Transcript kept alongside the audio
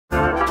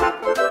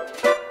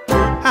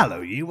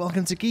Hello you,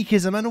 welcome to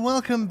Geekism and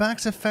welcome back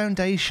to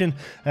Foundation.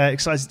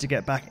 Excited to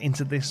get back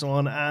into this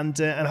one and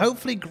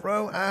hopefully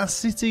grow our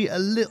city a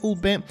little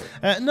bit.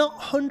 Not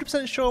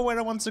 100% sure where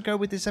I want to go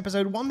with this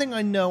episode. One thing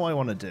I know I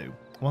want to do.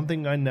 One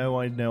thing I know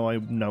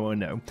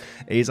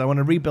is I want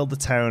to rebuild the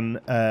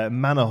town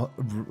Manor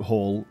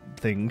Hall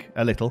thing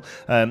a little.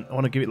 I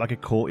want to give it like a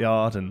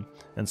courtyard and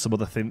some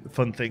other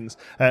fun things.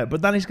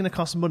 But that is going to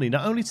cost money,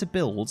 not only to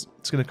build,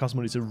 it's going to cost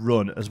money to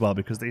run as well,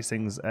 because these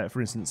things, for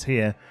instance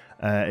here,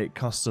 it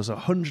costs us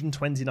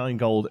 129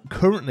 gold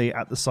currently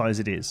at the size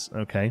it is,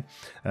 okay?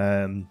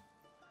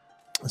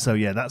 So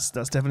yeah, that's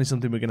definitely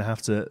something we're going to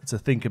have to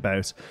think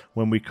about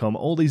when we come.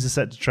 All these are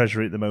set to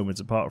treasury at the moment,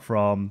 apart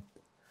from...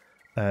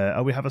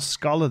 we have a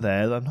scholar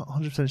there. I'm not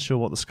 100% sure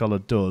what the scholar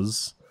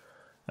does.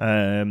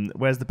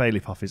 Where's the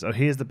bailiff office? Oh,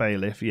 here's the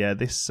bailiff. Yeah,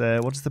 this.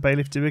 What does the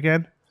bailiff do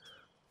again?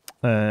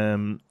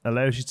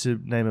 Allows you to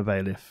name a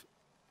bailiff.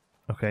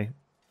 Okay.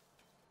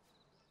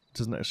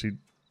 Doesn't actually...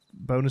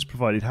 Bonus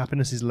provided.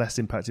 Happiness is less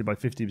impacted by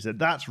 50%.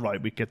 That's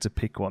right, we get to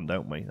pick one,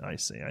 don't we? I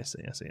see.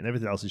 And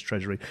everything else is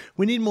treasury.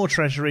 We need more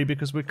treasury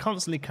because we're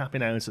constantly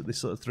capping out at this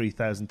sort of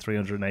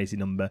 3,380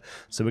 number.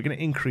 So we're going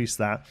to increase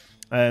that.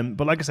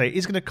 But like I say,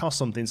 it's going to cost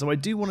something. So I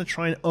do want to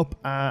try and up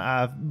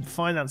our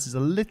finances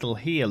a little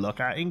here. Look,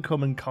 our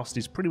income and cost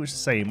is pretty much the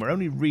same. We're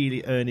only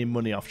really earning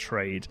money off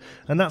trade.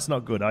 And that's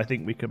not good. I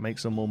think we could make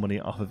some more money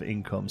off of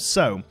income.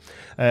 So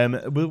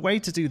the way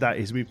to do that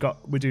is we're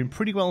doing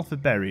pretty well for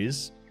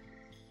berries.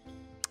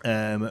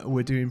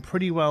 We're doing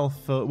pretty well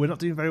for... We're not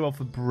doing very well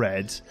for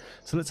bread.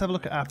 So let's have a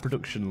look at our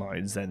production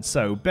lines then.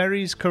 So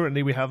berries,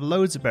 currently we have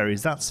loads of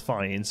berries. That's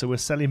fine. So we're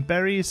selling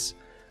berries.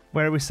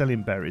 Where are we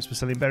selling berries? We're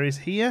selling berries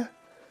here.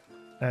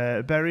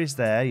 Berries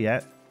there,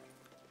 yeah.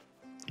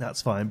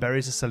 That's fine.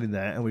 Berries are selling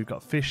there. And we've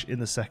got fish in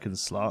the second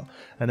slot.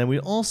 And then we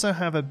also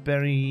have a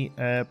berry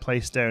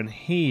place down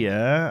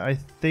here, I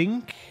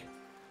think...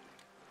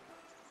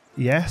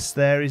 Yes,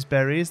 there is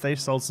berries. They've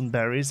sold some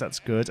berries. That's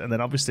good. And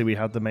then obviously we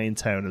have the main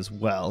town as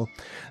well.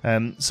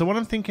 So what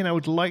I'm thinking I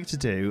would like to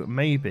do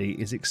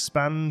maybe is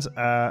expand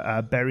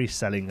our berry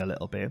selling a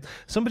little bit.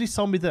 Somebody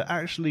told me that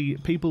actually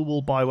people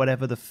will buy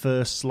whatever the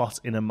first slot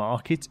in a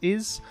market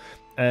is.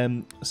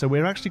 So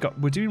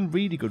we're doing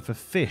really good for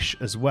fish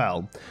as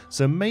well.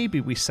 So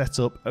maybe we set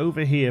up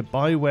over here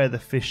by where the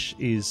fish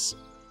is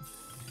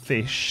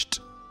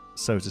fished,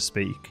 so to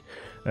speak.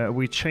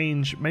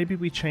 Maybe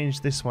we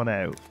change this one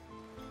out.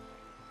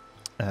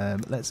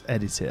 Let's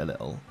edit it a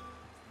little.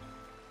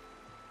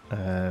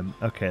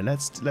 Okay,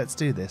 let's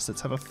do this. Let's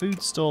have a food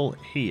stall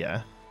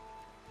here,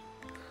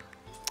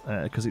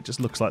 because it just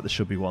looks like there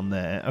should be one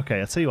there. Okay,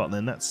 I'll tell you what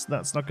then. That's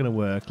not going to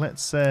work.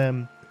 Let's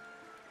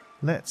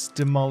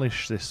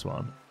demolish this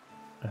one.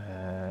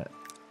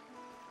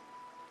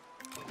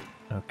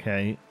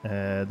 Okay,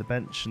 the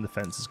bench and the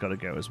fence has got to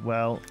go as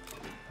well.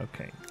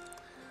 Okay,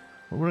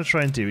 what we're going to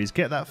try and do is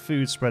get that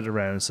food spread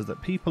around so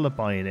that people are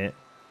buying it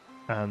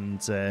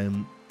and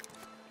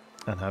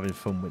having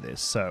fun with this.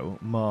 So,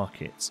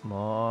 market. It's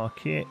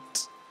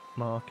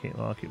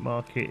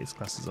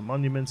classed as a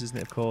monument, isn't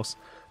it, of course?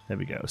 There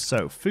we go.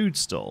 So, food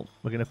stall.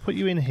 We're going to put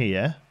you in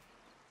here,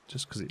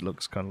 just because it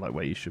looks kind of like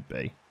where you should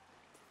be.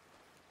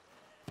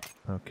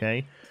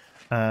 Okay.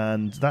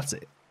 And that's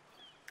it.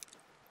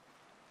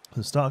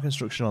 We'll start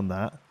construction on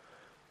that.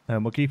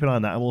 And we'll keep an eye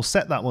on that. And we'll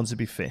set that one to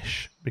be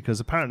fish, because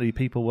apparently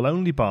people will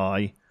only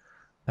buy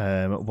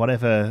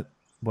whatever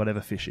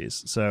fish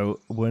is. So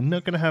we're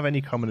not going to have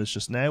any commoners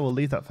just now. We'll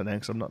leave that for now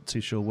because I'm not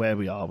too sure where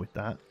we are with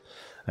that.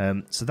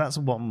 So that's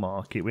one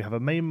market. We have a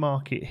main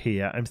market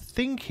here. I'm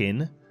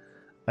thinking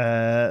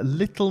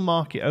little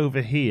market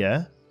over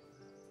here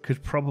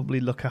could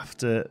probably look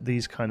after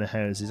these kind of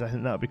houses. I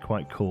think that would be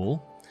quite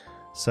cool.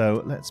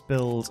 So let's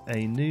build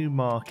a new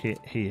market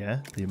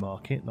here. The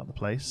market, not the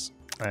place.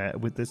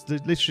 With this,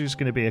 there's literally just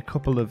going to be a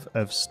couple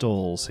of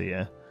stalls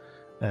here.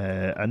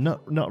 And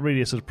not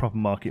really a sort of proper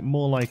market.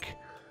 More like...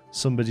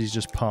 somebody's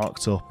just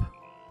parked up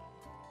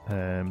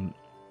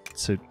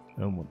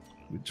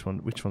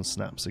which one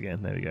snaps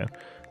again? There we go.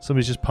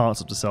 Somebody's just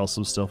parked up to sell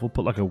some stuff. We'll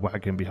put like a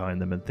wagon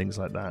behind them and things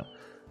like that.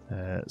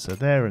 So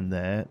there and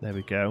there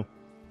we go.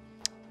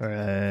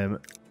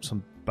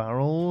 Some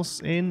barrels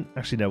in.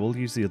 Actually no, we'll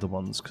use the other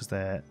ones because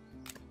they're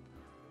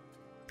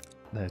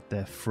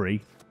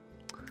free.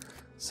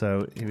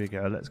 So here we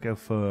go. Let's go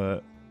for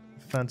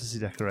fantasy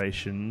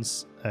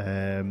decorations.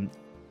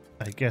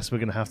 I guess we're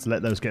going to have to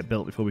let those get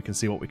built before we can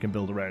see what we can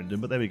build around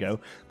them. But there we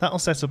go. That'll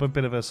set up a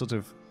bit of a sort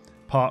of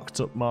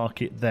parked up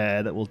market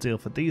there that will deal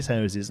for these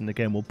houses. And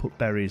again, we'll put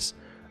berries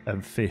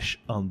and fish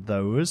on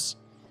those.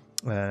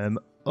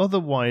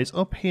 Otherwise,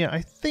 up here,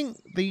 I think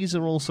these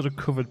are all sort of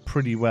covered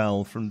pretty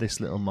well from this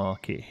little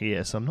market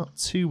here. So I'm not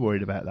too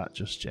worried about that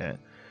just yet.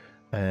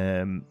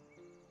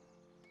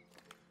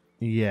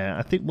 Yeah,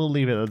 I think we'll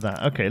leave it at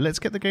that. Okay, let's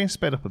get the game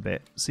sped up a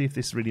bit. See if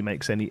this really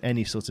makes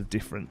any sort of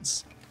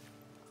difference.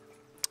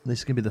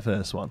 This can be the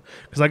first one,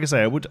 because like I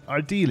say, I would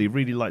ideally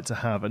really like to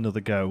have another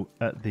go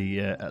at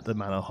the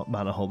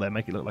manor hall there,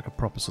 make it look like a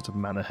proper sort of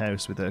manor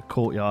house with a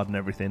courtyard and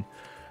everything.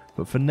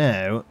 But for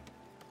now,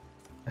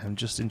 I'm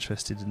just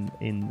interested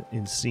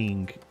in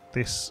seeing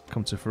this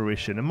come to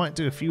fruition. I might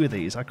do a few of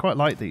these. I quite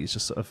like these,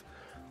 just sort of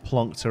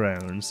plonked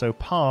around. So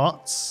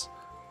parts,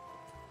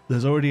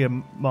 there's already a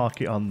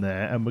market on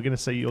there, and we're going to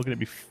say you're going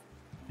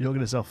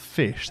to sell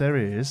fish. There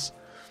is.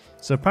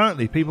 So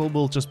apparently people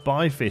will just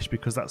buy fish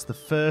because that's the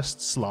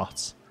first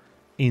slot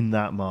in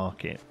that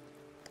market.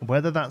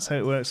 Whether that's how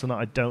it works or not,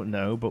 I don't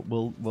know, but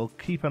we'll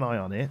keep an eye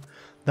on it.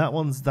 That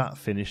one's that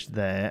finished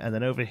there, and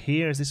then over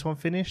here, is this one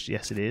finished?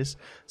 Yes, it is.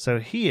 So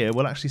here,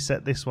 we'll actually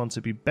set this one to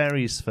be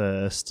berries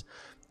first,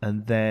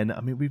 and then,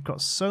 I mean, we've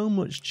got so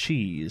much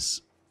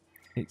cheese,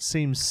 it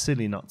seems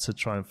silly not to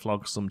try and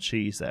flog some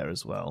cheese there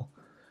as well.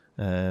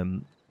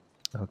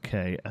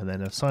 Okay, and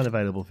then assign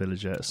available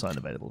villager, assign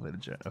available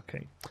villager.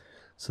 Okay,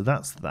 so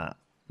that's that.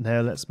 Now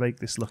let's make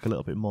this look a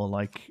little bit more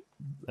like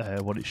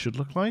what it should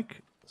look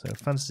like. So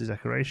fantasy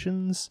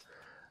decorations.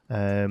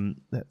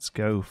 Let's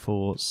go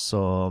for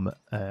some,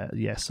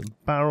 some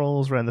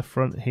barrels around the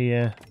front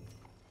here.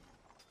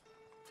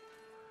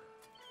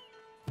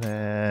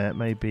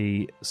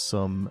 Maybe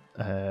some.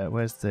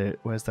 Where's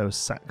those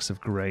sacks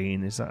of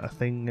grain? Is that a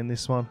thing in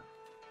this one?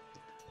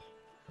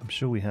 I'm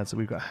sure we had. So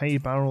we've got hay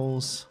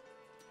barrels.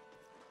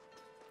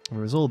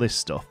 There's all this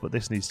stuff, but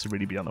this needs to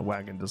really be on a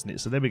wagon, doesn't it?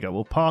 So there we go.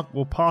 We'll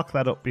park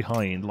that up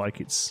behind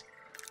like it's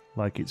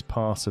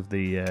part of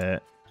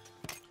the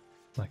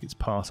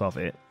part of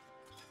it.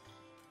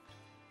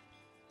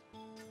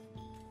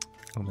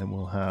 And then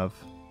we'll have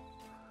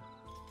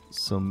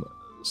some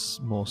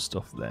more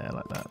stuff there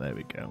like that. There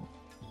we go.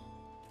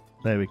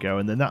 There we go.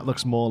 And then that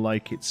looks more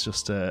like it's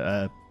just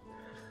a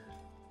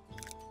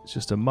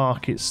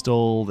market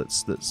stall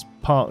that's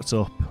parked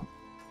up.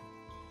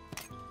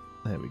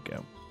 There we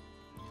go.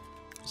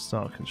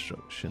 Start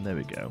construction. There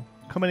we go.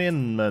 Coming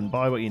in and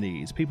buy what you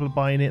need. People are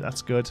buying it.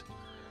 That's good.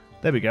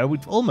 There we go.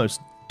 We've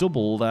almost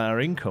doubled our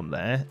income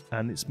there,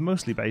 and it's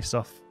mostly based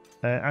off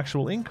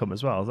actual income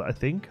as well, I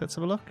think. Let's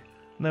have a look.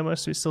 No,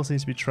 most of it still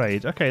seems to be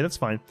trade. Okay, that's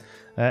fine.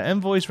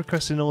 Envoys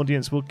requesting an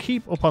audience. We'll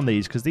keep up on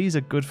these because these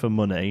are good for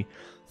money.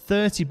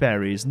 30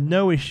 berries,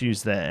 no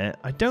issues there.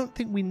 I don't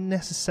think we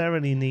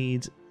necessarily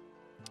need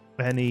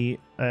any,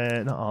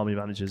 not army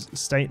managers,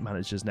 state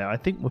managers now. I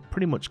think we're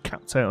pretty much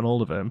capped out on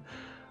all of them.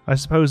 I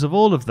suppose of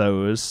all of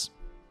those,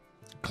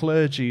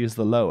 clergy is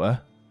the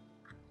lower.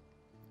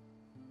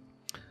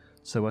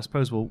 So I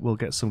suppose we'll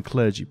get some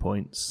clergy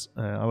points.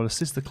 I will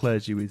assist the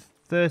clergy with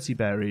 30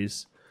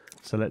 berries.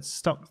 So let's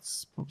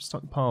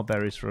stockpile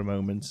berries for a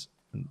moment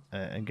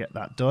and get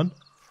that done.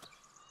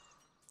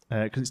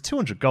 Because it's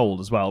 200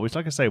 gold as well, which,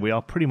 like I say, we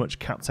are pretty much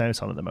capped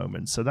out on at the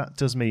moment. So that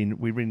does mean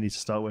we really need to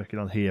start working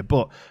on here.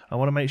 But I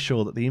want to make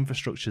sure that the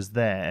infrastructure's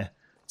there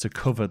to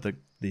cover the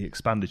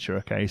expenditure.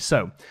 Okay,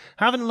 so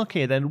having a look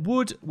here then,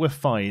 wood, we're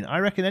fine. I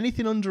reckon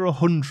anything under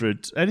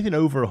 100, anything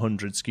over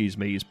 100, excuse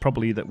me, is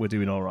probably that we're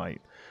doing all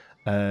right.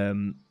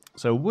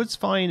 So wood's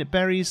fine,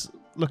 berries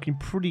looking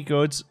pretty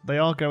good. They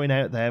are going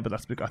out there, but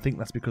I think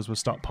that's because we're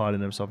stockpiling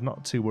them, so I'm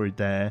not too worried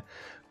there.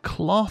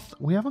 Cloth,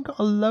 we haven't got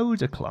a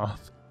load of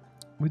cloth.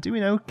 We're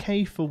doing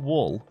okay for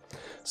wool,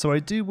 so I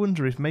do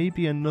wonder if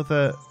maybe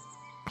another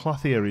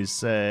clothier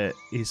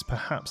is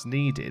perhaps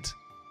needed.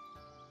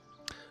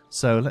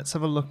 So let's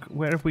have a look.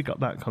 Where have we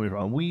got that coming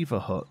from? Weaver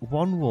hut,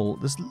 one wool.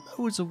 There's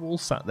loads of wool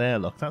sat there.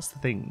 Look, that's the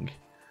thing,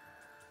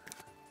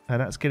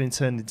 and that's getting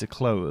turned into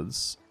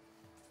clothes.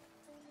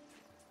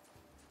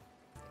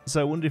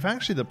 So I wonder if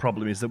actually the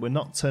problem is that we're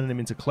not turning them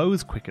into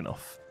clothes quick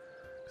enough.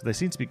 Because they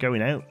seem to be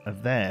going out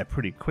of there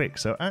pretty quick.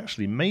 So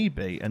actually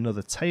maybe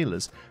another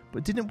tailor's.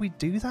 But didn't we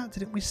do that?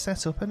 Didn't we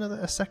set up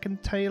a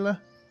second tailor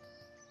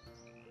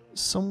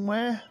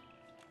somewhere?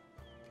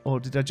 Or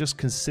did I just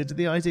consider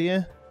the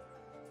idea?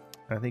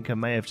 I think I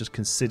may have just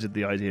considered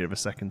the idea of a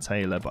second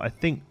tailor. But I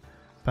think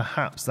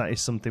perhaps that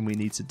is something we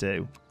need to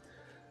do.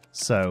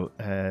 So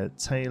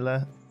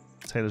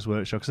tailor's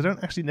workshop. Because I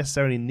don't actually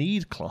necessarily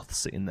need cloth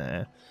sitting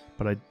there.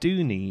 But I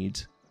do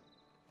need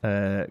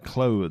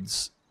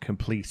clothes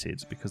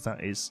completed, because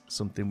that is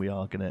something we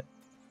are going to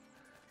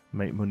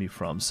make money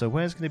from. So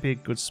where's going to be a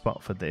good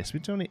spot for this?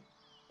 I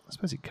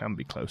suppose it can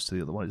be close to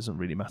the other one. It doesn't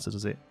really matter,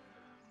 does it?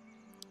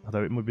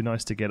 Although it would be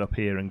nice to get up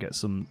here and get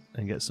some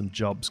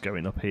jobs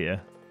going up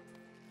here,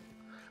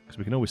 because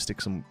we can always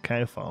stick some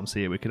cow farms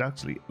here. We can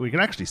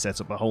actually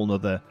set up a whole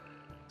nother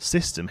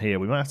system here.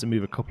 We might have to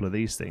move a couple of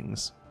these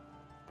things.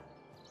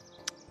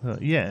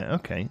 Yeah,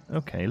 okay,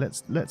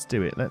 let's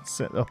do it. Let's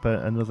set up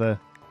another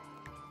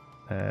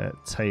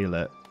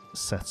tailor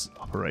set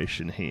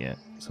operation here.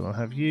 So I'll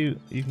have you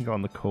can go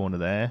on the corner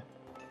there.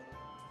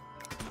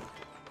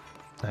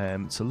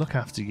 To look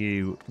after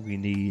you, we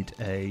need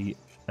a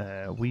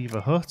weaver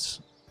hut.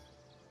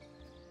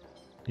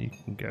 You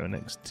can go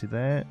next to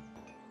there.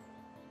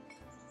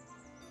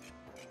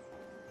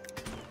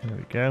 There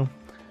we go.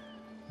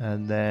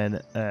 And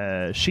then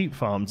sheep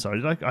farm,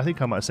 sorry, I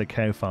think I might have said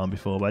cow farm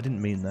before, but I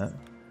didn't mean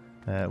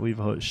that.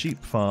 Weaver hut,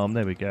 sheep farm,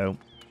 there we go.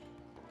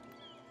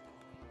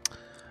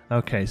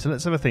 Okay, so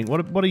let's have a think.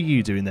 What are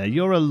you doing there?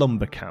 You're a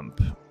lumber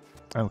camp.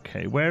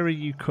 Okay, where are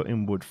you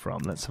cutting wood from?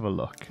 Let's have a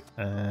look.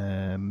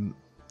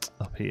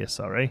 up here,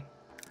 sorry.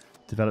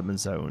 Development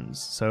zones.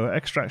 So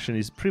extraction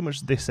is pretty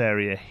much this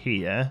area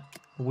here.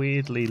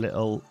 Weirdly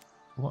little...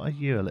 What are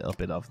you a little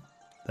bit of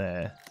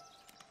there?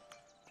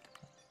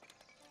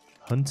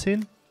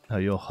 Hunting? Oh,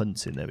 you're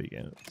hunting. There we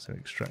go. So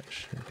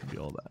extraction can be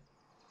all that.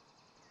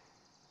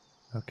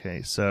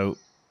 Okay, so...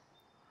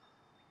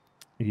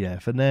 Yeah,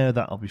 for now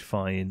that'll be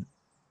fine.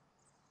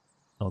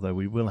 Although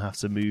we will have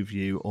to move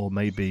you, or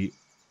maybe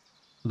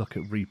look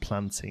at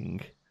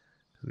replanting.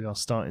 We are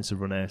starting to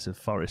run out of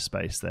forest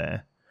space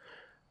there.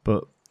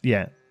 But,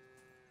 yeah.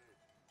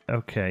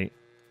 Okay.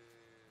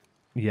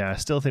 Yeah, I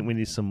still think we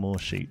need some more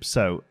sheep.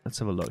 So, let's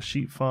have a look.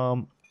 Sheep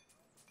farm.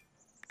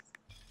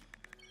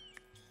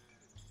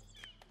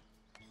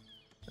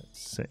 Let's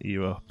set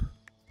you up.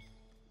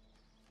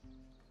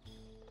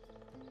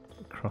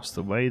 Across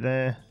the way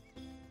there.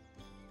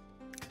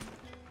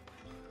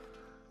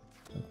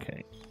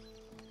 Okay.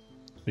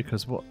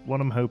 Because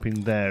what I'm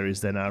hoping there is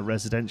then our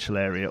residential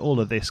area, all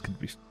of this could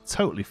be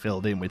totally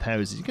filled in with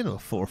houses. You could have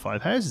 4 or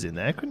 5 houses in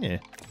there, couldn't you?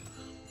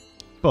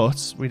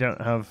 But we don't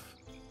have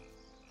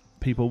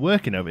people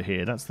working over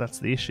here. That's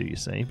the issue, you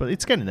see. But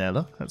it's getting there,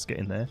 look. That's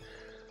getting there.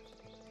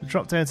 We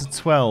dropped down to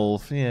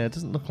 12. Yeah, it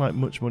doesn't look like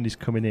much money's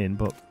coming in,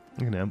 but,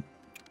 you know.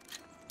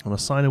 I'll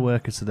assign a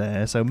worker to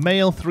there. So,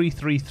 male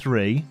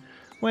 333.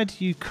 Where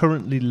do you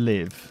currently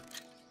live?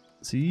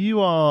 So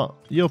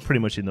you're pretty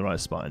much in the right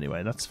spot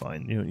anyway. That's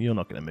fine. You're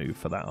not going to move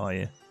for that, are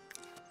you?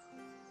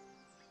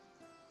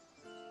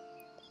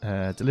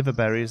 Deliver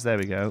berries. There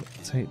we go.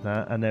 Take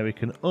that, and now we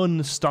can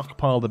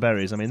unstockpile the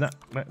berries. I mean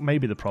that may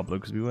be the problem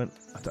because we weren't.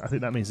 I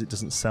think that means it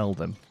doesn't sell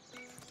them.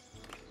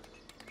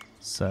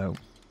 So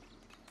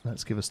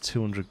let's give us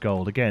 200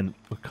 gold again.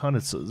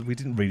 We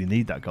didn't really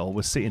need that gold.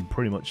 We're sitting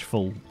pretty much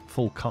full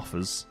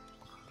coffers,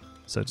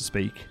 so to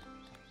speak.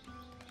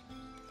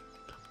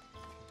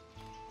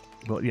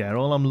 But yeah,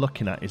 all I'm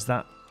looking at is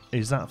that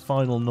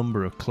final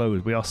number of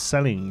clothes. We are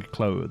selling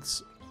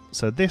clothes.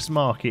 So this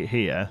market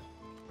here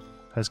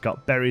has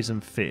got berries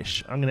and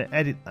fish. I'm going to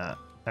edit that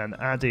and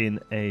add in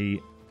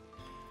a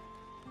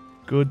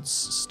goods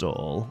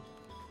stall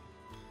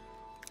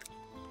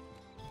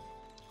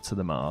to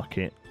the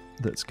market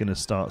that's going to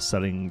start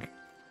selling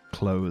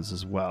clothes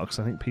as well. Because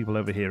I think people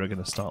over here are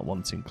going to start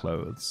wanting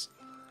clothes.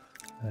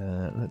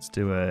 Let's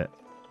do a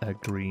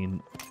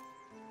green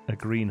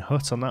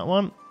hut on that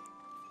one.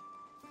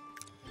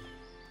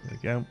 There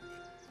we go.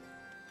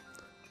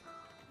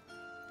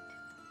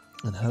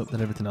 And hope that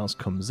everything else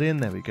comes in.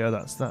 There we go,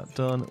 that's that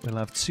done. We'll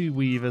have 2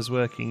 weavers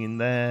working in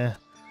there.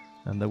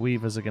 And the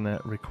weavers are going to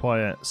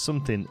require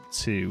something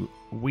to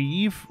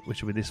weave,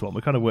 which will be this one.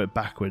 We kind of work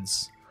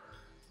backwards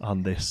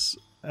on this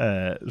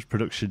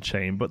production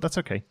chain, but that's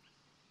okay.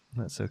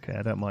 That's okay,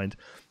 I don't mind.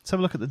 Let's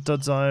have a look at the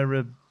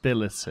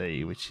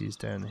desirability, which is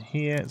down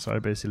here.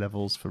 Desirability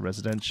levels for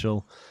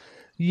residential.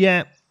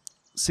 Yeah,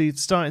 see,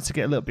 it's starting to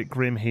get a little bit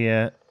grim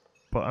here.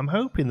 But I'm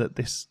hoping that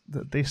this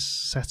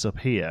setup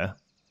here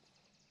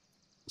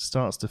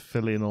starts to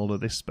fill in all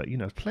of this space. You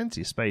know,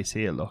 plenty of space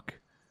here, look.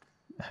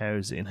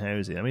 Housing.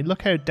 I mean,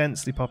 look how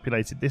densely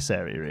populated this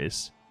area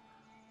is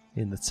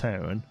in the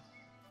town.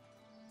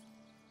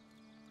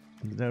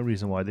 There's no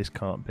reason why this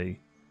can't be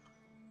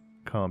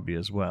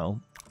as well.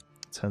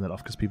 Turn that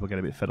off because people get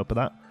a bit fed up with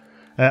that.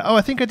 Oh,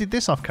 I think I did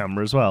this off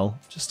camera as well.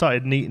 Just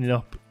started neatening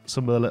up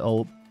some of the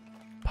little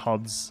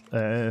pods,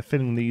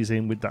 filling these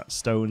in with that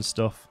stone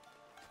stuff.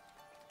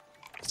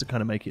 To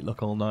kind of make it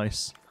look all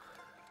nice.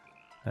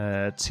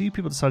 2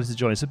 people decided to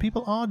join, so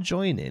people are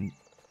joining.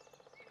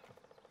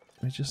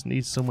 We just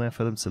need somewhere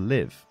for them to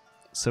live.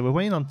 So we're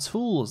waiting on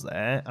tools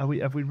there.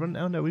 Have we run?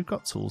 Oh no, we've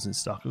got tools in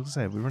stock. I was going to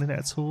say, are we running out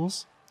of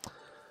tools?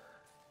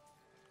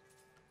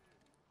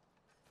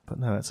 But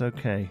no, it's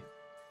okay.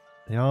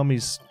 The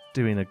army's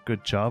doing a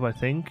good job, I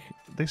think.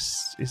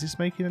 Is this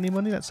making any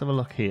money? Let's have a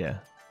look here.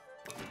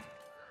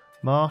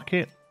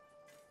 Market.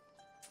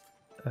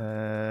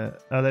 Oh,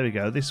 there we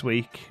go. This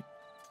week.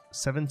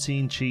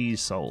 17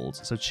 cheese sold.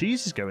 So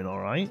cheese is going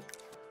alright.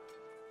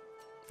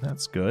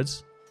 That's good.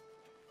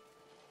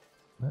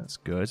 That's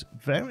good.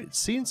 It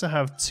seems to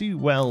have 2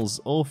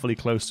 wells awfully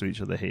close to each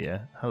other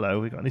here. Hello,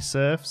 we got any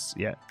serfs?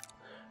 Yeah.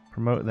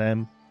 Promote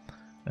them.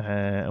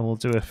 And we'll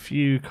do a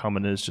few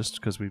commoners just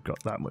because we've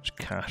got that much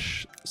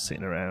cash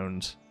sitting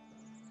around.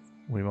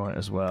 We might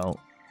as well.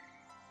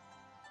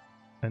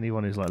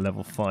 Anyone who's like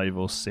level 5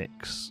 or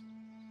 6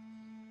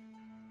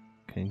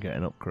 can get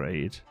an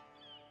upgrade.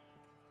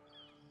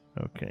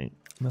 Okay,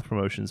 enough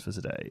promotions for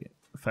today.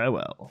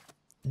 Farewell.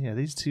 Yeah,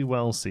 these 2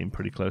 wells seem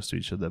pretty close to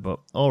each other, but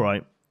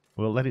alright.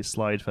 We'll let it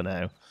slide for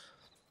now.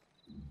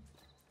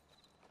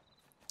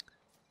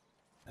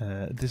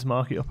 This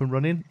market up and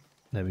running.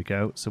 There we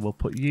go. So we'll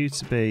put you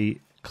to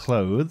be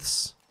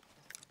clothes.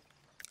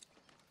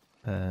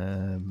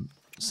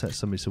 Set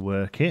somebody to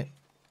work it.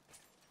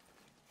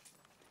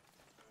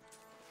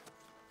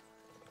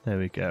 There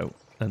we go.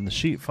 And the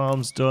sheep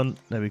farm's done.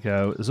 There we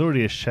go. There's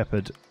already a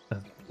shepherd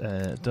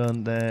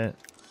done there.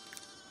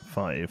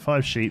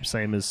 5 sheep,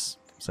 same as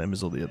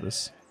all the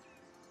others.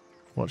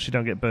 Watch you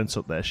don't get burnt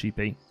up there,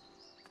 sheepy.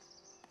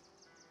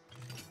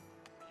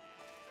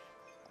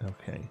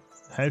 Okay.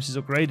 House is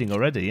upgrading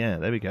already. Yeah,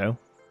 there we go.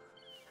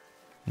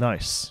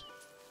 Nice.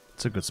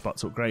 It's a good spot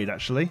to upgrade,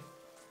 actually.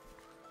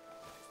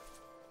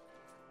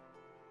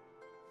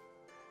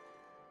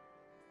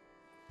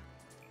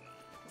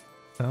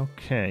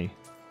 Okay.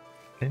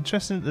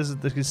 Interesting.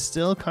 They can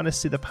still kind of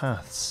see the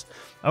paths.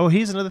 Oh,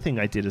 here's another thing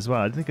I did as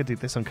well. I think I did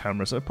this on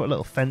camera. So I put a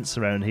little fence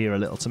around here a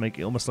little to make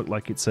it almost look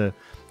like it's a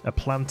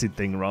planted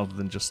thing rather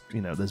than just,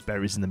 you know, there's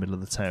berries in the middle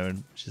of the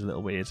town, which is a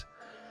little weird.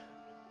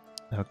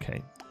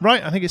 Okay.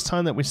 Right, I think it's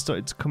time that we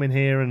started to come in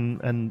here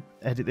and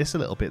edit this a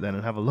little bit then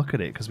and have a look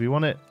at it because we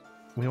want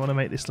to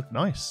make this look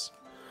nice.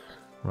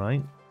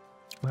 Right.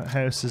 That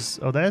house is...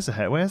 Oh, there's a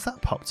house. Where's that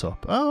popped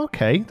up? Oh,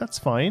 okay. That's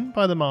fine.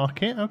 By the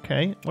market.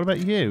 Okay. What about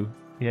you?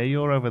 Yeah,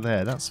 you're over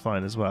there. That's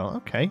fine as well.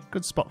 Okay.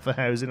 Good spot for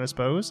housing, I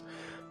suppose.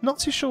 Not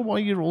too sure why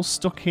you're all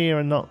stuck here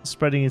and not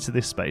spreading into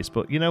this space,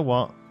 but you know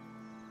what?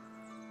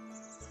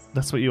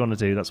 That's what you want to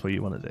do. That's what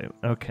you want to do.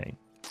 Okay.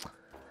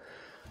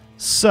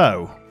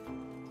 So...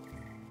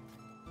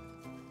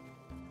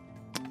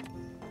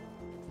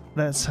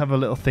 let's have a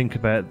little think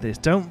about this.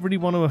 Don't really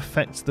want to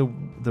affect the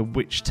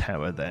witch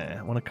tower there.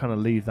 I want to kind of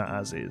leave that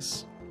as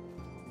is.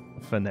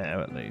 For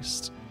now, at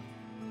least.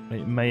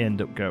 It may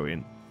end up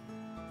going.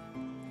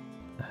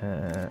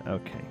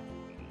 Okay.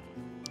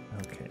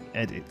 Okay.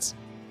 Edit.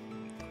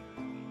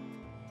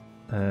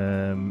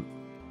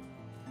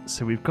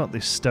 So we've got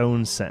this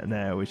stone set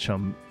now, which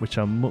I'm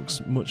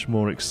much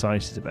more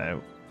excited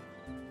about.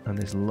 And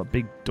there's a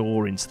big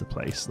door into the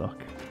place. Look.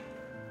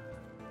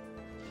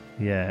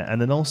 Yeah, and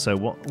then also,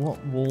 what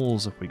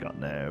walls have we got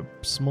now?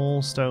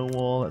 Small stone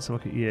wall. Let's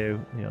look at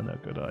you. You're no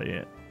good, are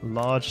you?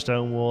 Large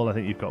stone wall. I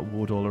think you've got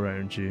wood all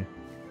around you.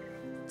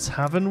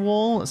 Tavern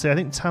wall. See, I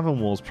think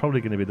tavern wall's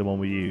probably going to be the one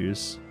we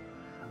use.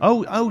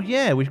 Oh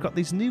yeah, we've got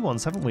these new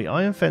ones, haven't we?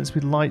 Iron fence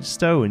with light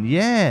stone.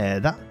 Yeah,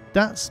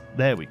 that's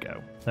there we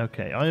go.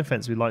 Okay, iron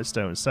fence with light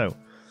stone. So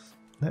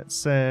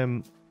let's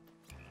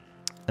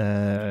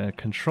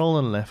control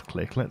and left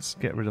click. Let's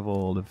get rid of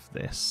all of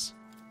this.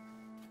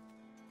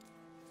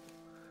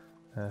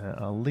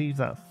 I'll leave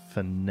that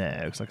for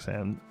now because, like I say,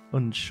 I'm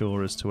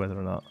unsure as to whether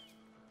or not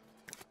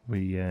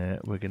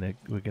we're gonna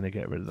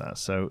get rid of that.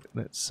 So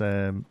let's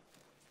no,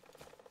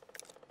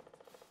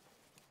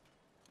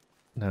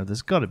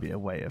 there's got to be a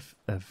way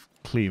of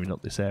clearing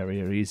up this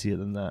area easier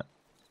than that.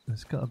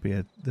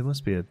 There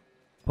must be a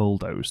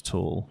bulldoze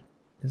tool.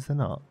 Is there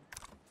not?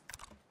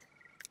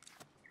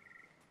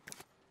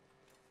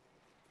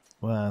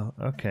 Wow.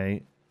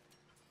 Okay.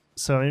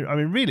 So, I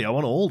mean, really, I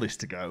want all this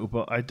to go,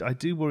 but I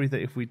do worry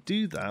that if we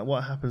do that,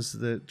 what happens to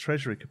the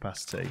treasury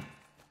capacity?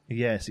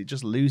 Yes, it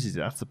just loses it.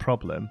 That's the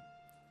problem.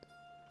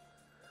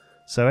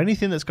 So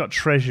anything that's got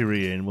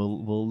treasury in,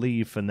 we'll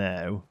leave for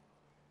now.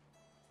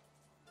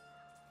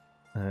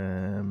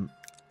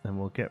 And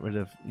we'll get rid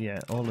of, yeah,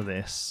 all of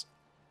this.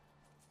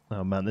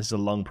 Oh, man, this is a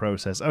long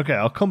process. Okay,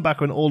 I'll come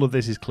back when all of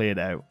this is cleared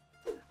out.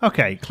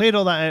 Okay, cleared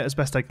all that out as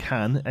best I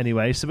can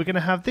anyway, so we're going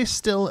to have this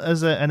still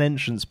as an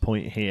entrance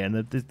point here,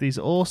 and these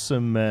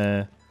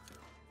awesome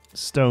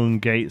stone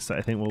gates that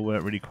I think will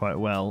work really quite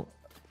well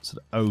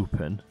sort of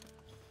open,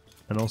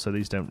 and also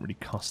these don't really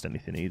cost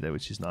anything either,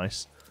 which is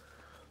nice.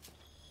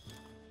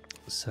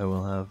 So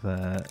we'll have,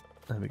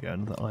 there we go,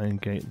 another iron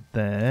gate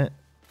there.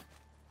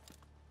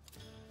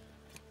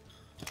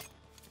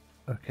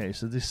 Okay,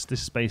 so this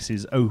space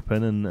is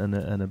open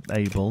and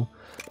able.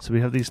 So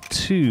we have these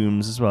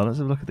tombs as well. Let's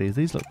have a look at these.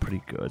 These look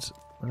pretty good.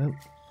 I don't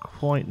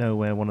quite know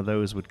where one of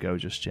those would go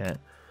just yet.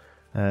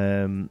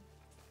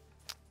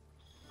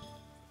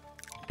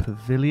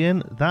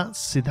 Pavilion.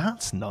 That's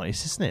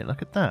nice, isn't it?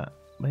 Look at that.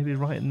 Maybe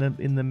right in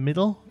the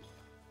middle.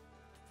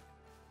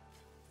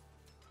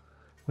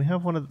 We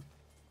have one of.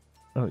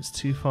 Oh, it's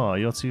too far.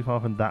 You're too far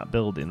from that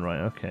building,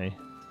 right? Okay.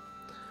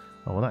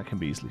 Oh, well, that can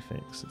be easily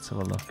fixed. Let's have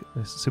a look at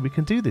this. So we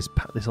can do this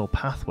whole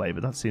pathway,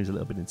 but that seems a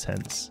little bit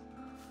intense.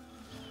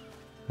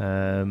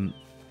 The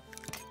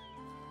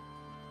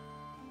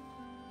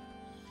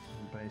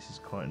base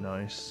is quite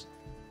nice.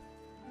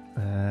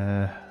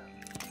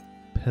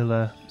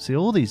 Pillar. See,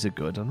 all these are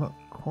good. I'm not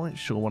quite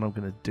sure what I'm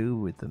going to do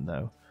with them,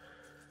 though.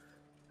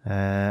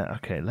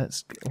 Okay,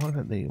 let's. What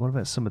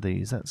about some of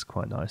these? That's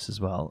quite nice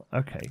as well.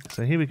 Okay,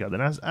 so here we go.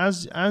 Then,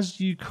 as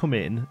you come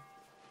in,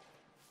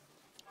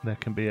 there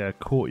can be a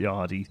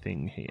courtyardy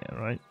thing here,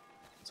 right?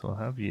 So I'll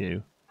have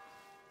you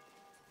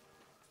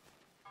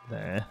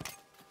there.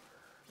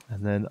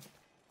 And then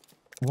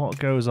what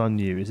goes on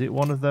you? Is it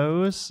one of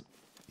those?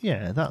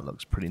 Yeah, that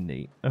looks pretty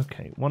neat.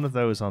 Okay, one of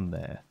those on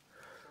there.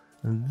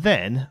 And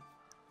then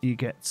you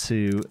get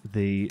to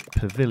the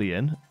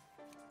pavilion,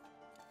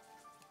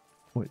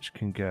 which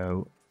can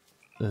go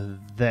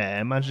there.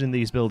 Imagine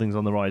these buildings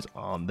on the right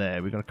aren't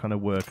there. We've got to kind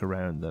of work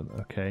around them,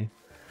 okay?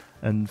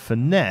 And for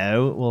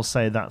now, we'll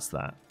say that's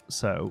that.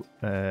 So,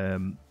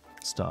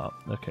 start.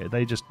 Okay,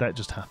 that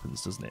just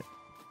happens, doesn't it?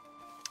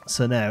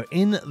 So now,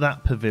 in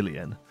that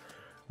pavilion,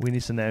 we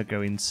need to now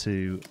go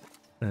into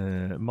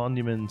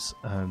monuments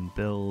and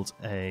build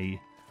a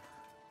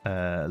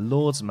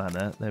Lord's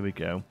Manor. There we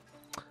go.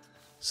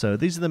 So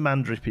these are the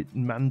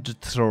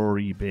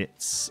mandatory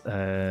bits.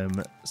 So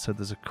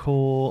there's a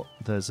core.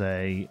 There's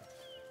a.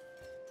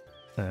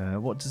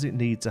 What does it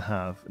need to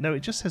have? No, it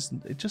just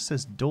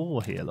says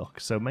door here. Look,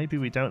 so maybe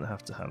we don't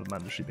have to have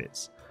mandatory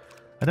bits.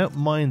 I don't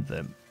mind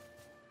them,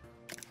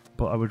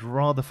 but I would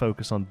rather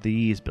focus on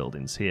these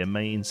buildings here,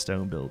 main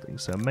stone building.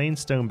 So main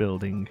stone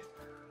building.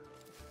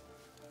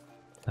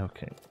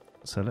 Okay,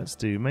 so let's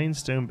do main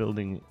stone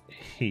building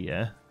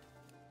here.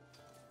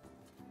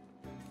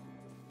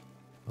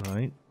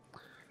 Right,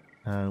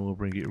 and we'll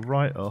bring it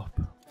right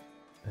up.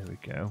 There we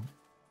go,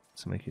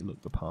 to make it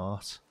look the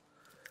part.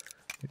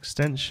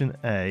 Extension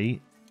A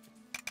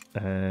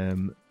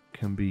can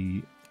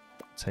be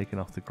taken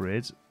off the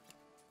grid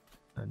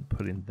and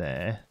put in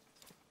there.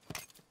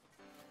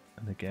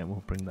 And again,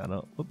 we'll bring that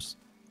up. Oops.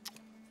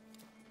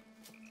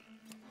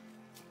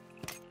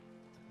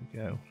 There we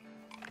go.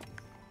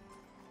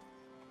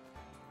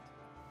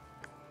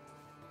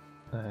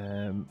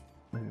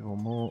 Maybe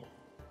one more.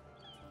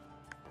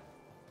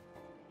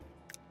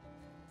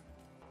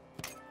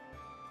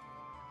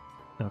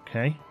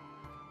 Okay.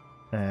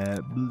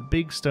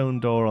 Big stone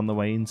door on the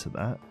way into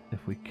that,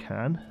 if we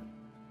can.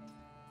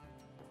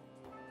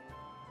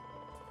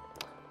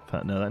 In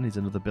fact, no, that needs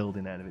another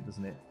building out of it,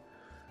 doesn't it?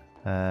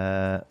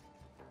 I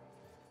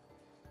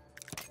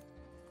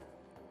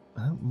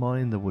don't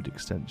mind the wood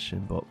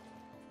extension, but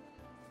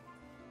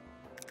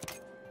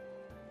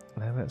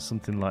how about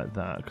something like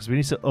that? Because we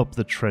need to up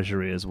the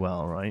treasury as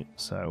well, right?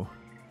 So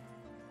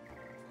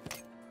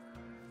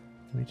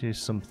we do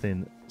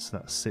something so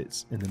that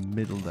sits in the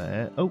middle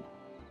there. Oh,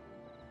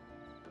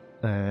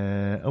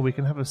 we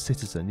can have a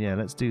citizen. Yeah,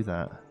 let's do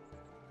that.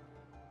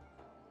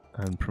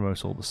 And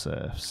promote all the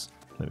serfs.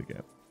 There we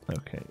go.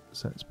 Okay,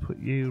 so let's put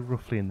you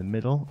roughly in the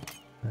middle.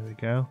 There we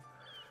go.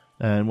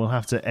 And we'll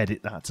have to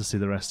edit that to see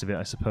the rest of it,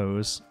 I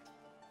suppose.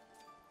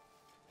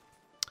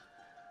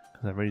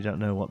 Because I really don't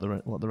know what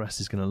the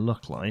rest is going to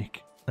look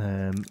like.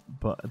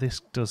 But this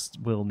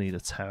will need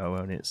a tower,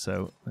 won't it?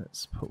 So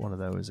let's put one of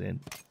those in.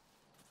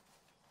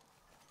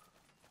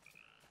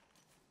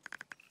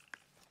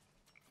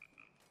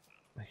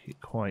 Make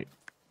it quite,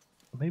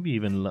 maybe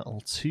even a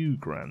little too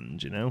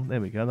grand, you know? There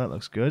we go, that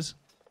looks good.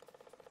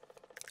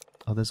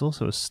 Oh, there's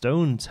also a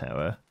stone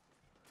tower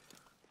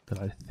that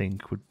I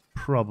think would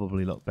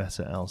probably look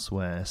better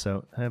elsewhere.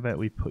 So how about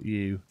we put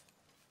you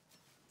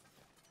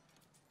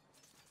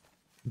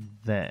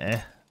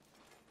there.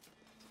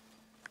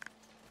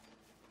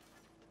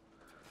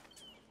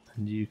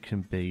 And you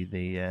can be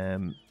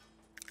the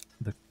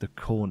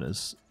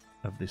corners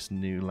of this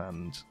new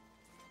land.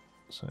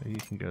 So you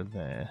can go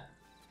there.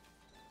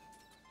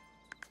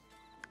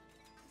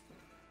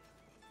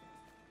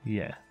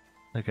 Yeah.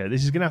 Okay,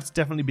 this is going to have to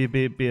definitely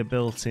be a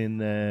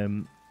built-in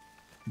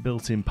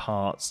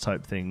parts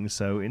type thing.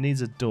 So it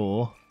needs a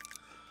door.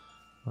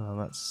 Well,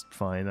 that's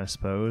fine, I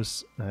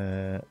suppose.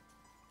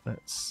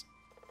 Let's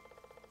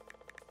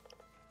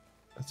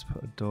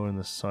put a door in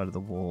the side of the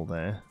wall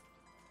there.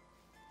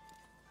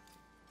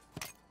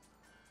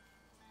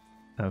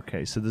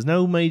 Okay, so there's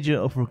no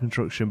major upper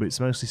construction, but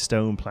it's mostly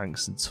stone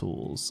planks and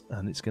tools,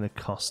 and it's going to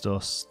cost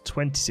us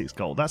 26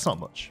 gold. That's not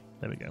much.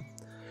 There we go.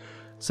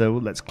 So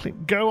let's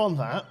click go on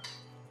that,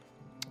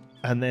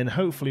 and then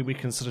hopefully we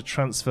can sort of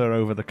transfer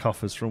over the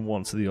coffers from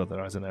one to the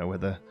other. I don't know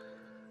whether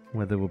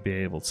we'll be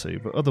able to,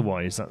 but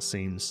otherwise that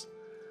seems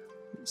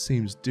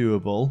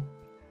doable.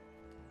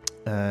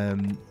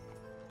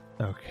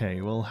 Okay,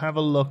 we'll have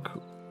a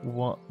look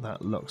what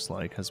that looks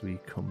like as we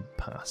come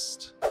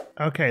past.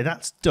 Okay,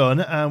 that's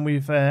done, and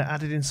we've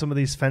added in some of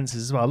these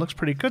fences as well. It looks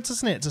pretty good,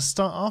 doesn't it, to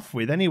start off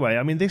with? Anyway,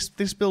 I mean, this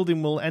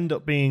building will end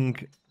up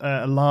being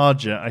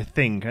larger, I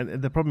think.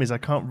 And the problem is I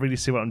can't really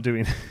see what I'm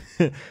doing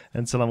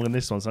until I'm on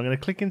this one. So I'm going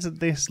to click into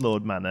this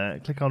Lord Manor,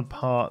 click on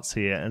parts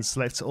here, and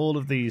select all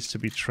of these to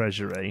be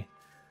treasury.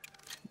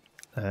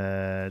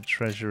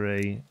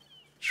 Treasury.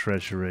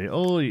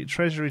 All of you,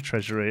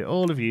 treasury,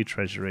 all of you,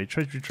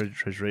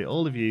 treasury,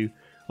 all of you,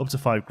 up to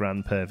 5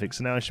 grand, perfect.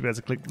 So now I should be able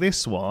to click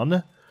this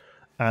one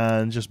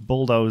and just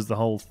bulldoze the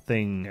whole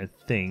thing, I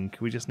think.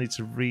 We just need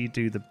to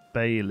redo the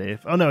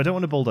bailiff. Oh no, I don't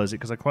want to bulldoze it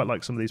because I quite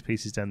like some of these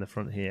pieces down the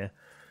front here.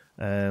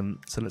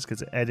 So let's go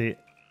to edit,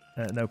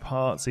 no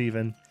parts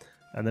even.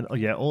 And then, oh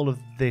yeah, all of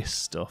this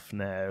stuff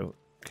now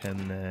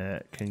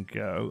can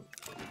go.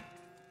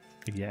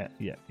 Yeah,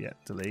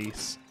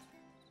 delete.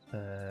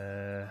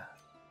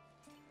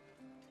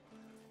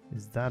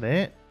 Is that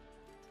it?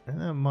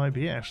 That might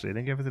be it, actually. I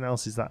think everything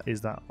else is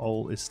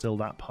still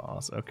that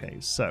part. Okay,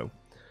 so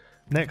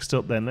next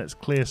up then, let's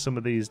clear some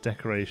of these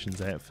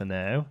decorations out for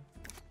now.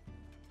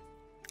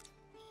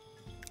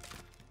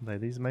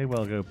 These may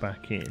well go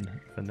back in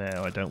for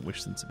now. I don't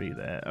wish them to be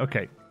there.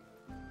 Okay.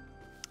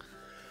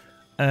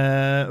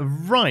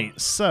 Right,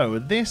 so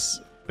this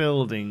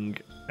building,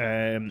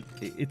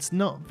 it's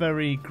not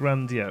very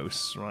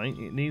grandiose, right?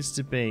 It needs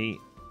to be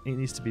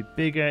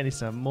bigger. It needs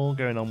to have more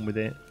going on with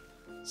it.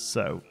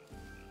 So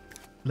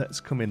let's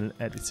come in and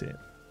edit it.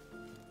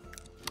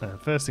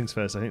 First things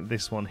first, I think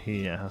this one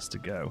here has to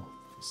go.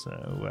 So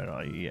where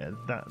are you? Yeah,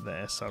 that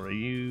there. Sorry,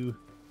 you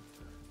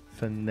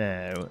for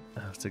now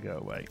have to go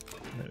away.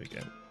 There we go.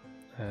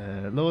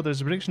 Lord,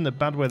 there's a prediction that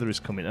bad weather is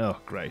coming. Oh,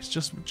 great.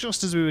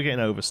 Just as we were getting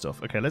over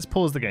stuff. Okay, let's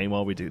pause the game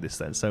while we do this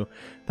then. So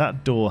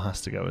that door has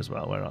to go as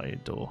well. Where are you,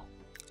 door?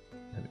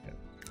 There we go.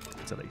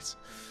 Delete.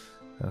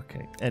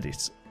 Okay,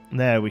 edit.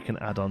 Now we can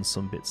add on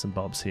some bits and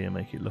bobs here,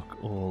 make it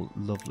look all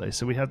lovely.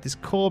 So we have this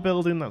core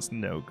building. That's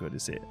no good,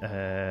 is it?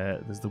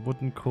 There's the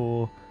wooden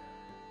core.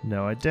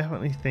 No, I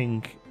definitely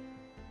think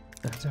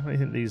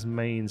these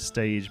main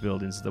stage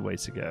buildings are the way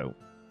to go.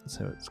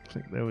 So let's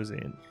click those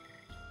in.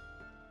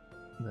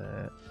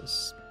 There,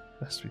 as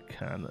best we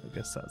can. I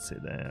guess that's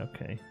it there.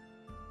 Okay.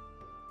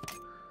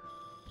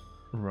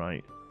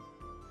 Right.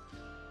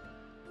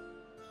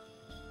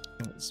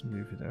 Let's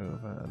move it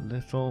over a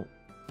little.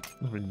 I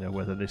don't really know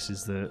whether this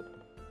is the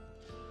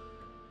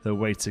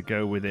way to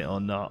go with it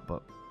or not,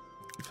 but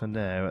for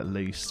now, at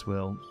least,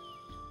 we'll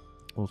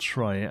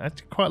try it. I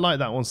quite like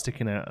that one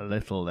sticking out a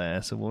little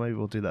there, so maybe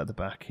we'll do that at the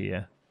back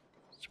here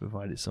to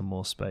provide it some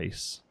more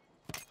space.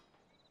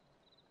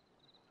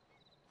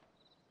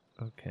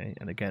 Okay,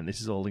 and again, this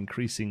is all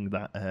increasing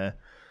that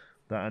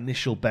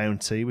initial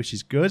bounty, which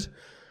is good.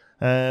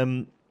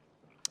 Okay,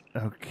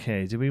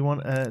 do we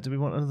want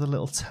another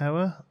little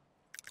tower?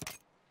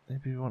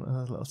 Maybe we want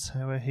another little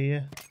tower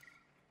here.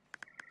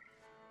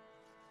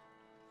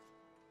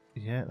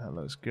 Yeah, that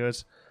looks good.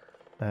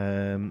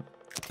 And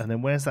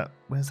then where's that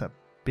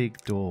big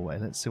doorway?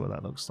 Let's see what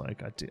that looks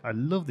like. I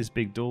love this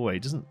big doorway.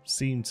 It doesn't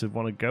seem to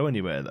want to go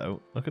anywhere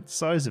though. Look at the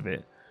size of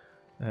it.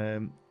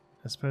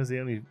 I suppose the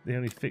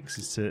only fix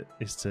is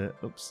to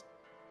oops.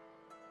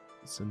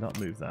 So not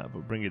move that,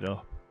 but bring it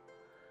up.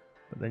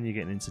 But then you're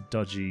getting into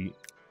dodgy,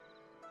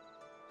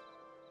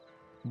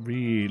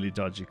 really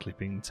dodgy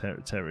clipping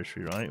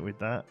territory, right? With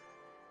that,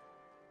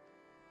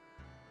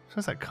 I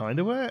suppose that kind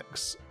of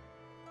works.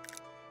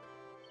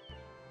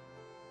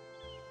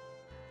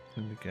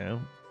 There we go.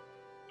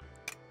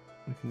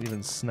 We can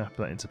even snap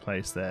that into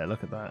place there.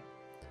 Look at that.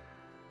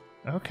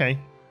 Okay.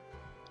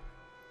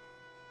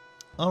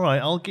 All right,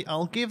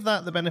 I'll give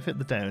that the benefit of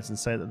the doubt and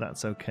say that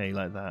that's okay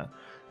like that.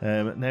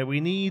 Now we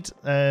need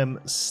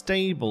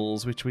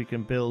stables which we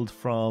can build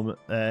from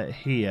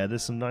here.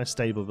 There's some nice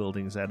stable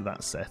buildings out of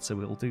that set, so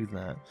we'll do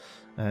that.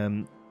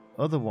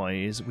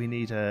 Otherwise, we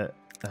need a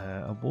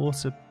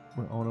water.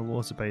 I want a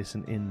water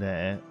basin in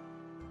there.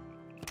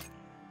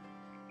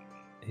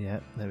 Yeah,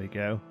 there we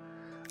go.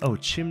 Oh,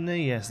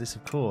 chimney. Yes, this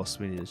of course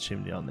we need a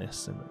chimney on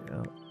this. There we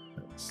go.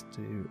 Let's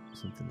do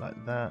something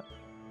like that.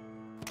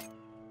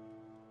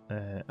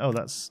 Oh,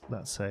 that's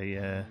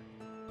a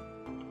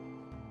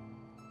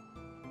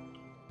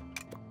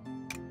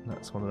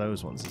that's one of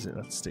those ones, is it?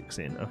 That sticks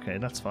in. Okay,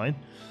 that's fine.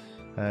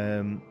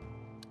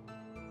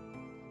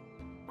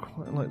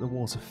 Quite like the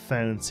water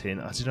fountain.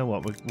 Do you know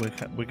what?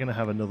 We're going to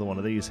have another one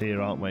of these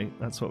here, aren't we?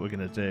 That's what we're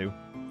going to do.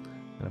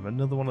 Have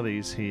another one of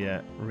these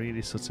here.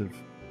 Really sort of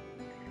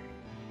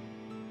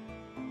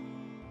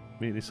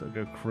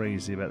go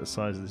crazy about the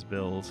size of this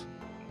build.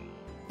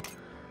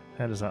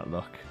 How does that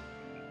look?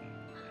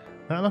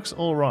 That looks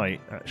alright,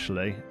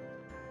 actually.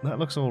 That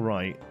looks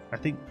alright. I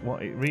think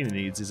what it really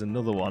needs is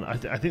another one.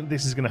 I think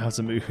this is going to have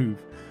to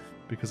move,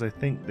 because I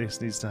think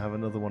this needs to have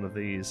another one of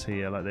these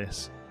here, like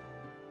this.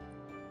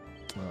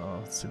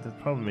 Oh, see, the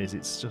problem is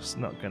it's just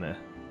not going to...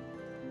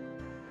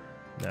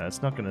 No,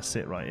 it's not going to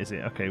sit right, is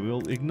it? Okay,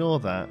 we'll ignore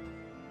that.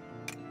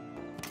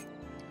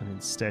 And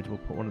instead we'll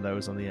put one of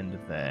those on the end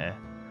of there.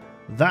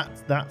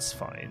 That's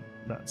fine.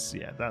 That's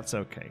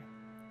okay.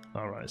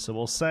 Alright, so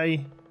we'll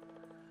say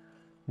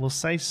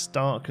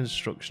start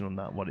construction on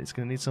that one. It's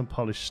going to need some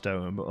polished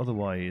stone, but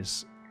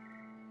otherwise,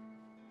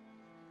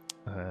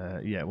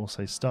 yeah, we'll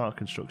say start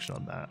construction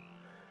on that.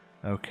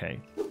 Okay.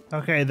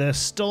 Okay, the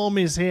storm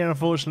is here,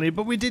 unfortunately,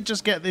 but we did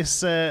just get this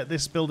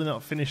this building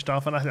up finished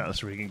off, and I think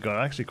that's really good.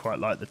 I actually quite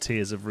like the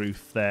tiers of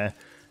roof there.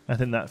 I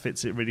think that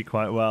fits it really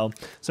quite well.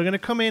 So I'm going to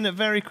come in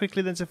very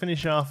quickly then to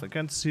finish off.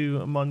 Go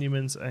to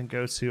monuments and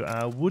go to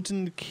our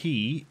wooden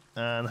key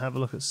and have a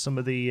look at some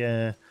of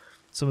these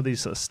sort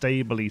of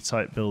stably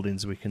type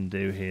buildings we can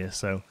do here.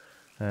 So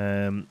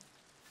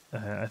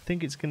I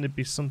think it's going to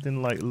be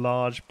something like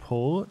large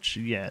porch.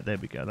 Yeah, there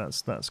we go.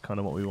 That's kind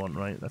of what we want,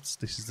 right?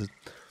 This is the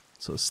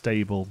sort of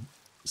stable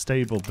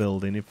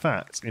building. In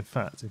fact,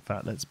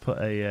 let's put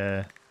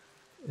a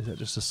is that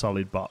just a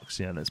solid box?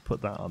 Yeah, let's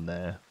put that on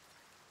there.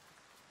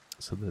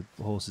 So the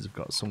horses have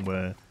got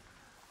somewhere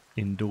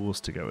indoors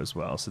to go as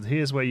well. So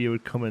here's where you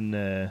would come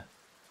and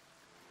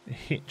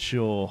hitch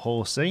your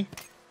horsey.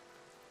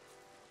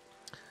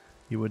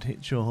 You would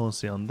hitch your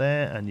horsey on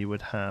there, and you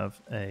would have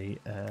a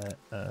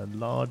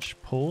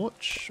large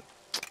porch.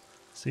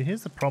 See,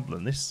 here's the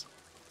problem. These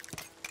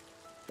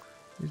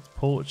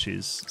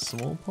porches,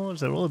 small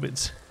porches, they're all a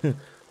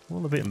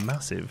bit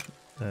massive.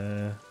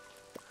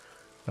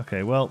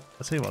 Okay, well,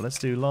 I'll tell you what. Let's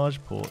do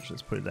large porch.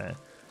 Let's put it there,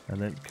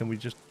 and then can we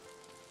just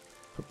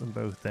put them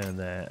both down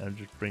there and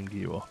just bring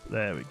you up?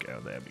 There we go.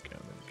 There we go.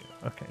 There we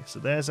go. Okay, so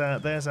there's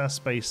our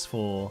space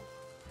for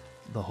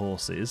the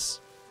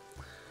horses.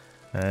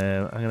 I'm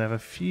going to have a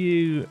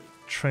few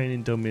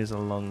training dummies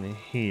along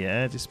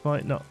here,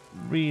 despite not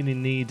really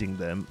needing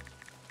them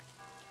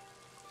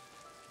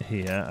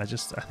here. I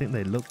think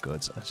they look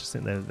good. I just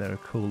think they're a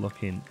cool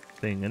looking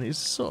thing, and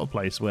it's the sort of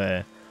place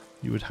where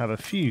you would have a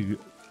few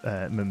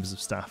members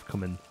of staff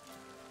come and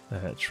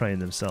train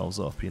themselves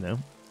up, you know.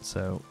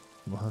 So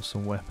we'll have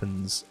some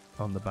weapons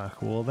on the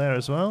back wall there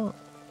as well.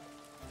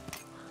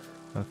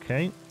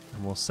 Okay,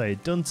 and we'll say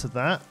done to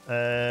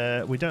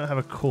that. We don't have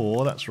a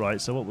core, that's right.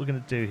 So what we're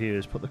going to do here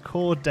is put the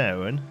core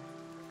down.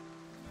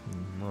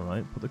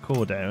 Alright, put the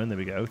core down, there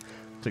we go.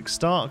 Click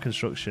start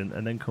construction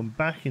and then come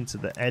back into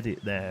the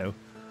edit now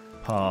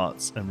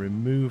parts and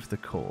remove the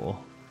core.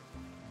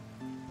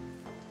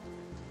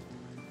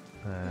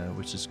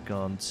 Which has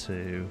gone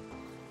to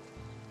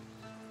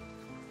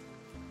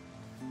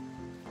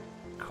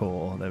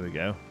core, there we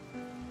go.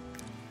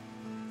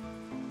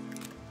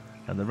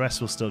 And the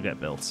rest will still get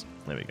built.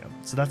 There we go.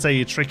 So that's how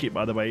you trick it,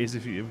 by the way, is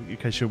in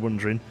case you're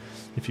wondering.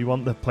 If you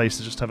want the place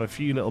to just have a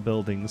few little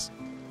buildings,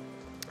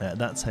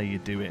 that's how you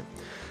do it.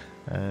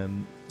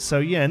 So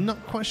yeah,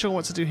 not quite sure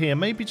what to do here.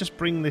 Maybe just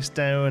bring this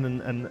down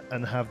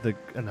and have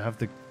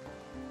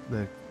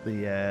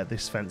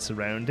this fence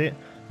around it.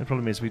 The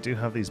problem is we do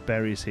have these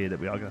berries here that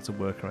we are going to have to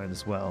work around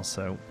as well.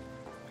 So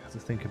I have to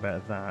think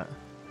about that,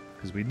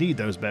 because we need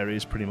those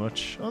berries pretty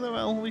much. Although,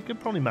 well, we could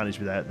probably manage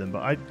without them,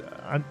 but I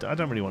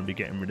don't really want to be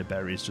getting rid of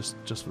berries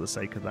just for the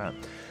sake of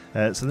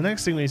that. So the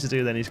next thing we need to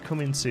do then is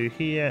come into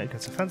here, go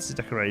to fantasy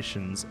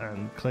decorations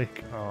and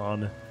click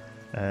on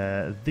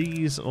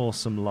these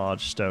awesome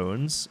large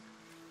stones.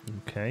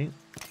 Okay,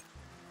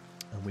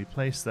 and we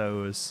place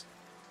those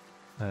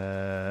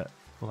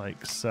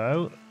like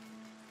so.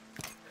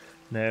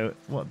 Now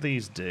what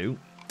these do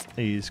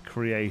is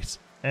create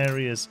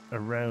areas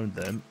around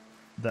them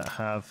that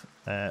have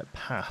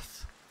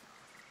path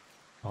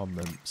on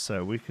them,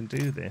 so we can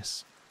do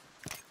this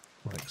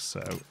like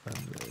so,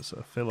 and sort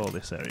of fill all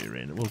this area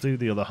in. We'll do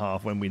the other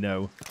half when we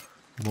know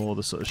more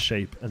the sort of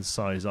shape and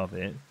size of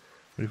it.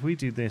 But if we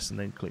do this and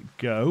then click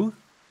go,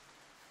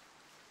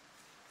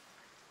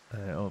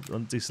 or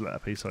deselect a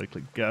piece, sorry,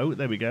 click go,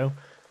 there we go.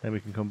 Then we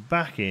can come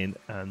back in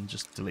and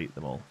just delete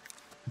them all,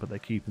 but they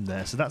keep them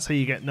there. So that's how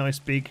you get nice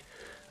big,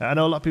 I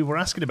know a lot of people were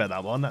asking about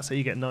that one, that's how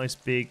you get nice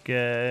big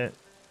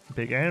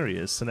big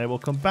areas. So now we'll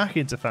come back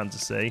into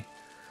fantasy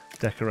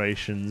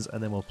decorations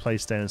and then we'll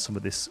place down some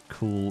of this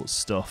cool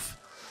stuff.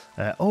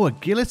 Oh, a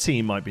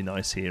guillotine might be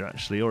nice here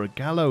actually, or a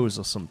gallows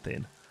or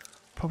something.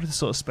 Probably the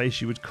sort of space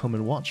you would come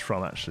and watch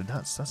from actually.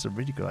 That's a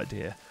really good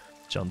idea,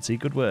 John T,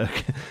 good work.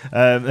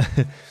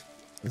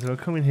 So we'll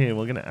come in here,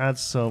 we're going to add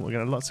some, we're going to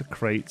have lots of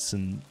crates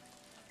and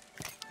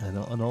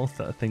all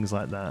things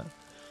like that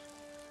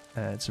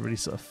to really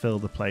sort of fill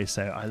the place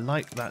out. I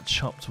like that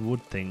chopped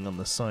wood thing on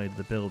the side of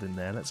the building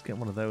there. Let's get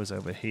one of those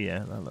over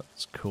here. That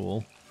looks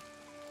cool.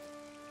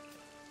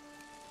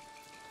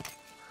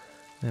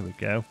 There we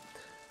go.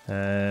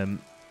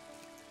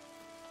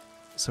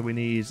 So we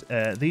need,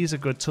 these are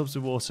good tubs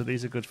of water,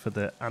 these are good for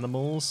the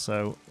animals,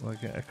 so we'll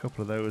get a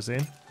couple of those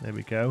in. There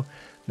we go.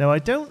 Now I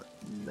don't,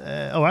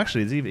 oh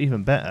actually it's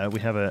even better, we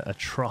have a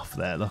trough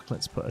there. Look,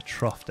 let's put a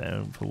trough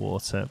down for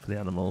water for the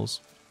animals.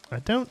 I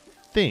don't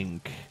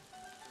think,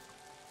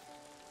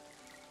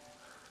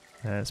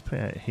 let's put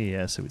it out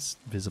here so it's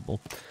visible.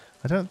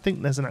 I don't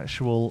think there's an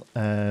actual,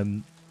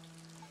 let's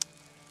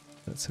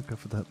go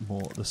for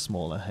the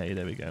smaller hay,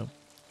 there we go.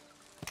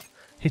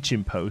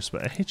 Hitching post,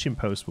 but a hitching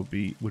post would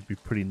be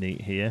pretty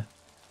neat here.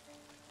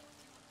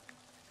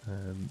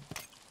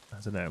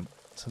 I don't know.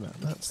 So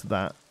that's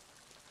that.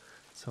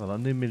 So our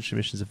new military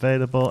missions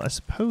available. I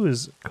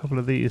suppose a couple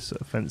of these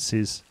sort of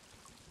fences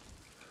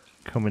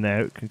coming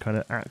out can kind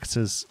of act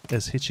as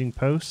hitching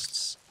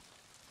posts.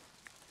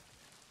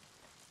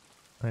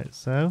 Right,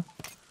 so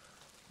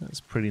that's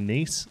pretty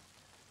neat.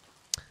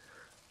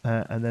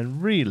 And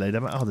then relay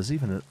them. Oh, there's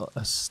even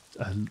a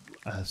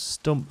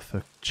stump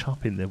for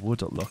chopping the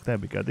wood up. Look, there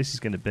we go. This is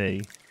going to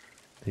be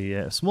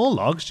the small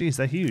logs. Geez,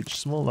 they're huge.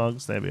 Small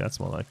logs. There we go. That's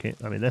more like it.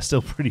 I mean, they're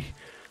still pretty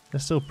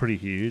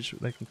huge.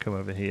 They can come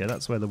over here.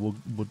 That's where the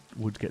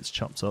wood gets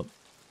chopped up.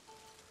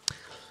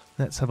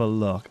 Let's have a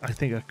look. I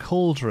think a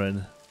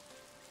cauldron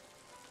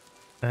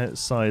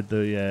outside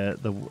the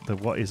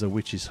what is a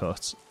witch's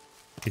hut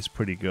is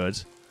pretty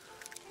good,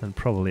 and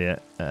probably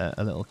a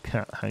little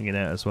cat hanging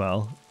out as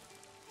well.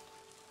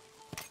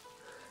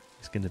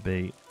 It's going to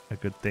be a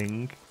good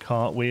thing.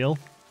 Cartwheel.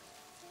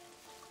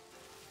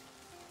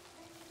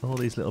 All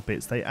these little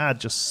bits, they add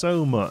just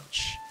so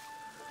much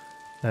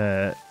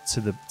to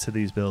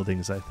these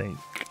buildings, I think.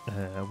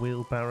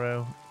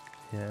 Wheelbarrow,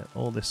 yeah,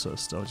 all this sort of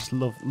stuff. Just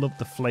love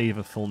the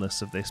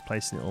flavourfulness of this,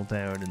 placing it all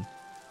down and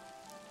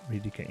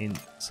really getting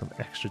some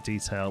extra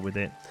detail with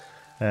it.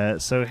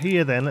 So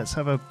here then, let's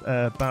have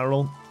a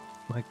barrel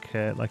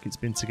like it's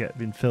been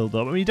filled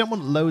up. I mean, you don't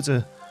want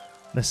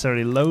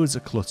necessarily loads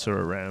of clutter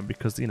around,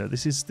 because you know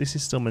this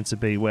is still meant to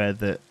be where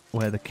the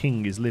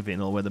king is living,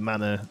 or where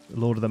the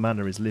lord of the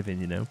manor is living,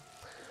 you know.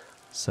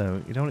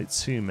 So you don't want it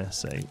too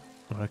messy.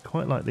 I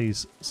quite like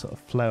these sort of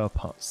flower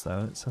pots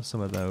though. Let's have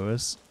some of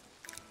those.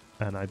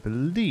 And I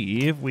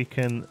believe we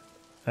can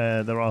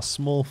there are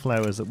small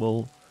flowers that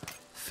will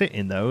fit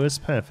in those.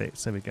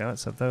 Perfect. There we go.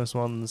 Let's have those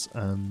ones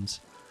and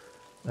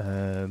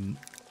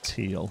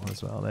teal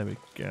as well. There we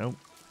go.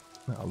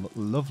 That'll look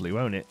lovely,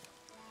 won't it?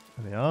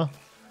 There we are.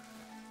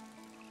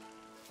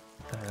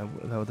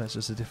 Oh, that's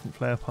just a different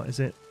flower pot, is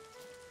it?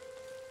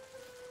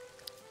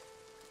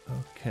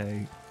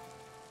 Okay.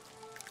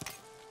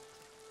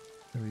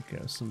 There we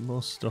go. Some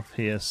more stuff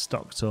here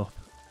stocked up.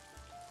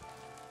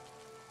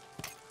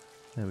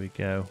 There we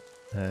go.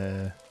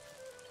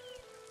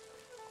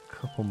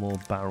 Couple more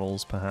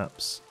barrels,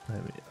 perhaps.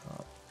 There we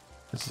are.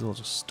 This is all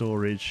just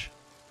storage.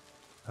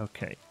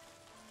 Okay.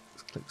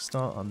 Let's click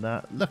start on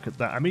that. Look at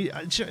that. I mean,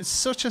 it's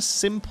such a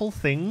simple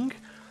thing,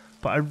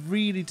 but I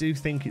really do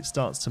think it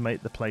starts to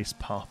make the place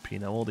pop, you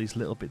know, all these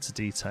little bits of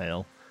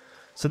detail.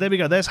 So there we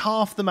go. There's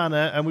half the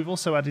manor, and we've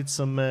also added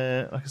some,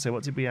 like I say,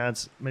 what did we add?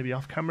 Maybe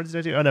off camera did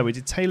I do? Oh no, we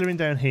did tailoring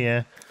down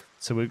here.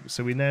 So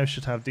we now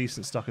should have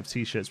decent stock of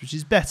t-shirts, which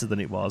is better than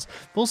it was.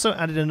 We've also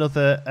added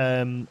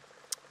another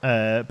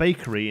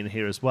bakery in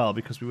here as well,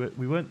 because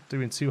we weren't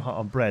doing too hot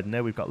on bread.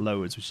 Now we've got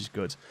loads, which is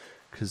good,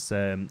 because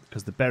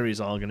the berries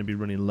are going to be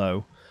running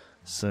low.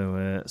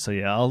 So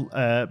yeah,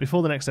 I'll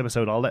before the next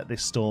episode, I'll let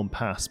this storm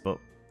pass. But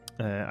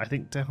I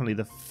think definitely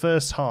the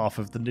first half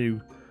of the new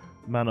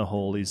Manor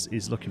Hall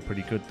is looking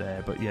pretty good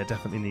there. But yeah,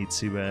 definitely need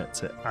to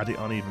add it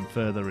on even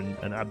further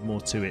and add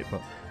more to it.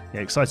 But yeah,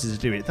 excited to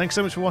do it. Thanks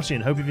so much for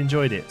watching. Hope you've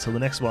enjoyed it. Till the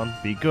next one,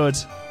 be good.